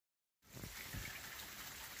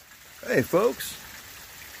Hey folks,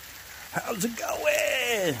 how's it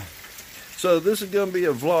going? So this is going to be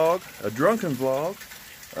a vlog, a drunken vlog.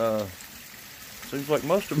 Seems like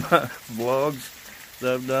most of my vlogs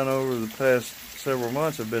that I've done over the past several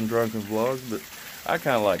months have been drunken vlogs, but I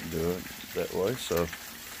kind of like doing it that way. So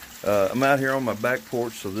I'm out here on my back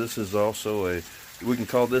porch, so this is also we can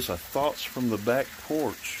call this a thoughts from the back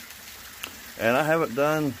porch. And I haven't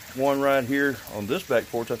done one right here on this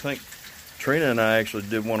back porch. I think Trina and I actually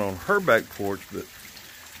did one on her back porch, but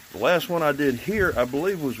the last one I did here, I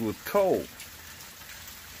believe, was with Cole.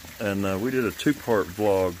 And we did a two-part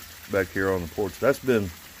vlog back here on the porch. That's been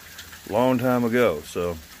a long time ago,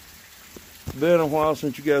 so it's been a while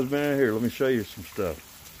since you guys been in here. Let me show you some stuff.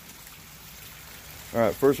 All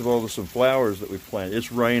right, first of all, there's some flowers that we planted.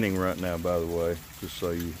 It's raining right now, by the way, just so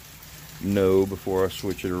you know before I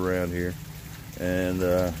switch it around here. And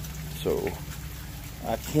so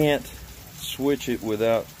I can't switch it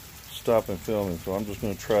without stopping filming, so I'm just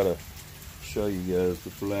going to try to show you guys the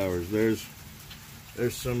flowers. There's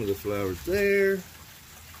some of the flowers there.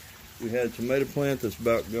 We had a tomato plant that's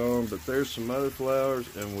about gone, but there's some other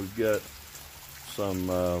flowers, and we've got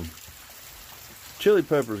some chili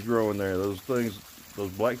peppers growing there. Those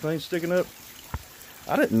black things sticking up.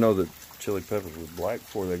 I didn't know that chili peppers were black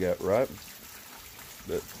before they got ripe,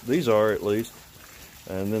 but these are at least,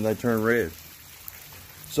 and then they turn red.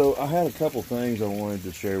 So I had a couple things I wanted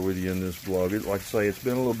to share with you in this vlog. Like I say, it's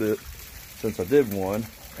been a little bit since I did one,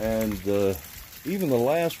 and even the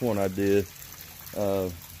last one I did,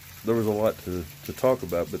 there was a lot to talk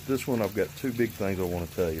about, but this one I've got two big things I want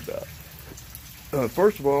to tell you about.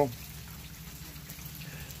 First of all,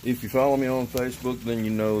 if you follow me on Facebook, then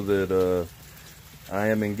you know that I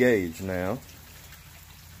am engaged now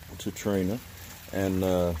to Trina,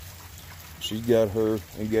 and she's got her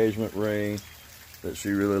engagement ring that she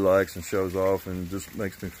really likes and shows off, and just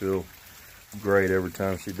makes me feel great every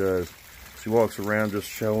time she does. She walks around just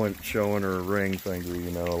showing her ring finger,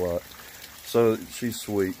 you know, a lot. So she's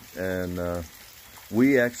sweet, and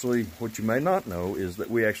we actually, what you may not know is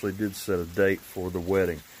that we actually did set a date for the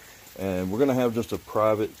wedding, and we're gonna have just a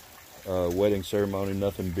private wedding ceremony,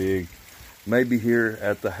 nothing big, maybe here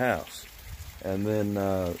at the house, and then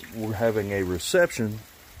we're having a reception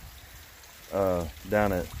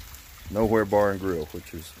down at Nowhere Bar and Grill,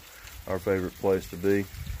 which is our favorite place to be.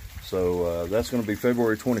 So that's going to be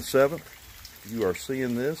February 27th. If you are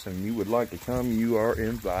seeing this and you would like to come, you are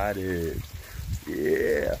invited.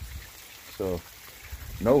 Yeah. So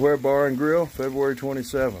Nowhere Bar and Grill, February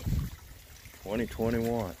 27th,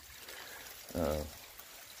 2021.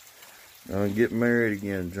 Gonna get married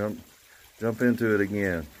again. Jump into it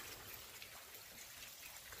again.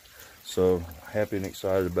 So happy and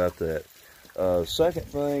excited about that. Second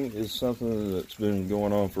thing is something that's been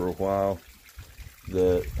going on for a while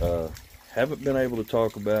that haven't been able to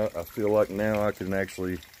talk about. I feel like now I can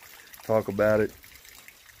actually talk about it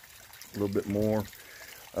a little bit more,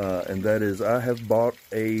 and that is I have bought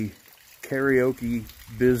a karaoke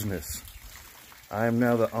business. I am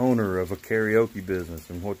now the owner of a karaoke business,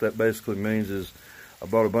 and what that basically means is I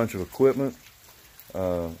bought a bunch of equipment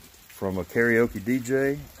from a karaoke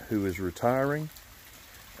DJ who is retiring,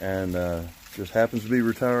 and just happens to be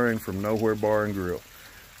retiring from Nowhere Bar and Grill.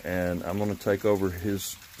 And I'm going to take over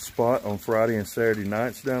his spot on Friday and Saturday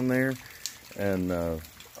nights down there, and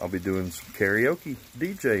I'll be doing some karaoke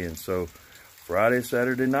DJing. So Friday,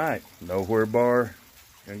 Saturday night, Nowhere Bar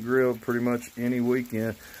and Grill, pretty much any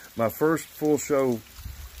weekend. My first full show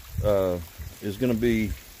is going to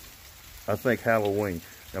be, I think, Halloween.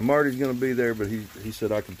 Now Marty's going to be there, but he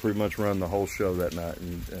said I could pretty much run the whole show that night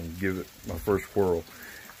and give it my first whirl.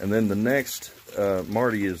 And then the next,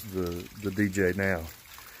 Marty is the DJ now,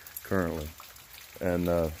 currently. And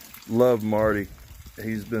love Marty.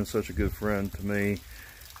 He's been such a good friend to me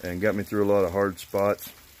and got me through a lot of hard spots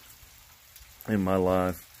in my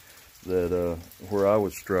life that where I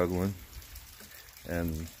was struggling.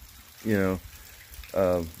 And, you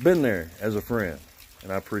know, been there as a friend,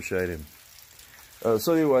 and I appreciate him.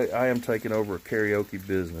 So anyway, I am taking over a karaoke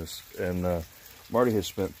business, and Marty has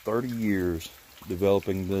spent 30 years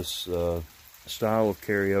developing this style of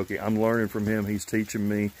karaoke. I'm learning from him. He's teaching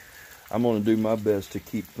me. I'm going to do my best to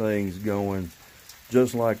keep things going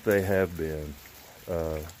just like they have been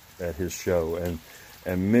at his show,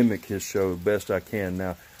 and mimic his show the best I can.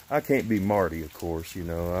 Now, I can't be Marty, of course. You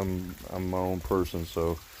know, I'm my own person,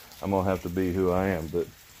 so I'm going to have to be who I am. But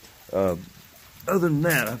other than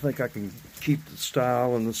that, I think I can keep the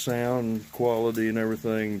style and the sound quality and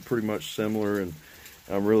everything pretty much similar, and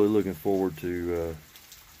I'm really looking forward to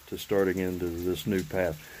starting into this new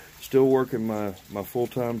path. Still working my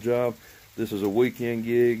full-time job, this is a weekend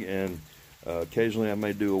gig, and occasionally I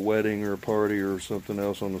may do a wedding or a party or something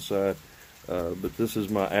else on the side. But this is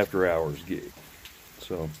my after hours gig.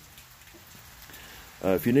 So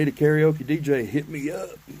if you need a karaoke DJ, hit me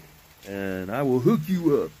up and I will hook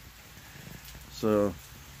you up. So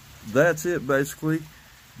that's it basically.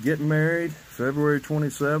 Getting married February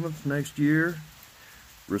 27th next year.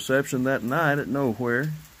 Reception that night at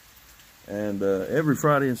Nowhere. And every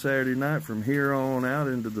Friday and Saturday night from here on out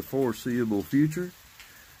into the foreseeable future.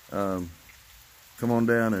 Come on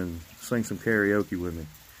down and sing some karaoke with me.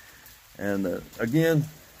 And again,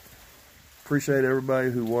 appreciate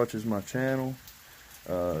everybody who watches my channel.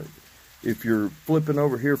 If you're flipping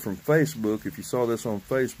over here from Facebook, if you saw this on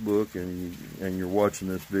Facebook and you're watching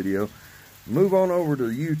this video, move on over to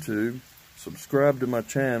YouTube, subscribe to my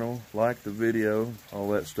channel, like the video, all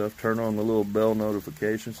that stuff. Turn on the little bell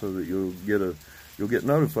notification so that you'll get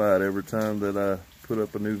notified every time that I put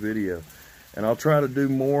up a new video. And I'll try to do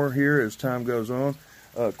more here as time goes on.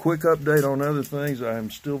 Quick update on other things. I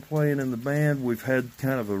am still playing in the band. We've had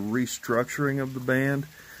kind of a restructuring of the band.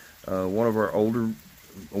 One of our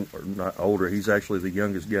not older, he's actually the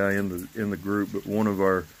youngest guy in the group, but one of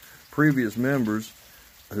our previous members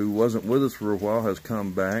who wasn't with us for a while has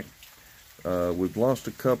come back. We've lost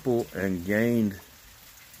a couple and gained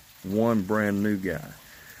one brand new guy.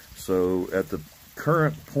 So at the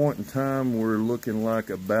current point in time, we're looking like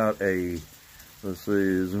about a, let's see,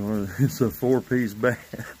 it's a 4-piece band.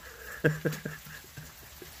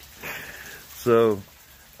 So,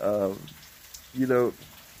 you know,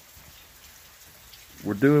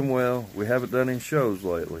 we're doing well. We haven't done any shows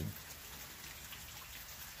lately.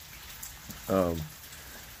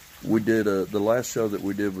 We did, the last show that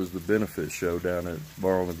we did was the benefit show down at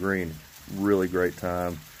Bar on the Green. Really great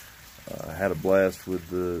time. I had a blast with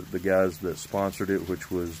the guys that sponsored it, which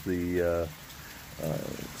was the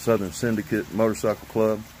Southern Syndicate Motorcycle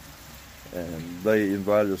Club. And they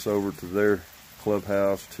invited us over to their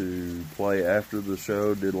clubhouse to play after the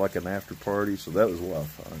show, did like an after party, so that was a lot of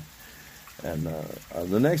fun. And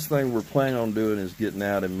the next thing we're planning on doing is getting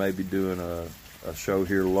out and maybe doing a show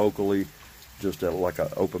here locally, just at like an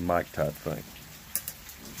open mic type thing.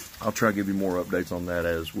 I'll try to give you more updates on that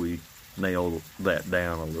as we nail that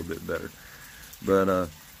down a little bit better. But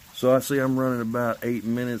so I see I'm running about 8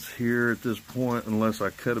 minutes here at this point, unless I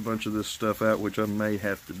cut a bunch of this stuff out, which I may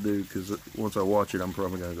have to do, because once I watch it, I'm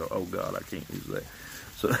probably going to go, oh God, I can't use that.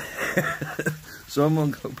 So, so I'm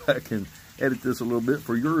going to go back and edit this a little bit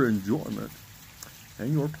for your enjoyment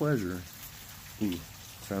and your pleasure. Ooh,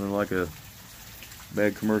 sounding like a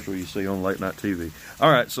bad commercial you see on late night TV.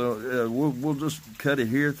 All right, so we'll just cut it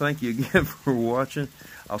here. Thank you again for watching.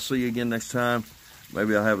 I'll see you again next time.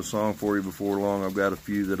 Maybe I'll have a song for you before long. I've got a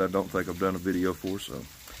few that I don't think I've done a video for, so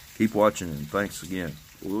keep watching, and thanks again.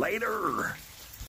 Later.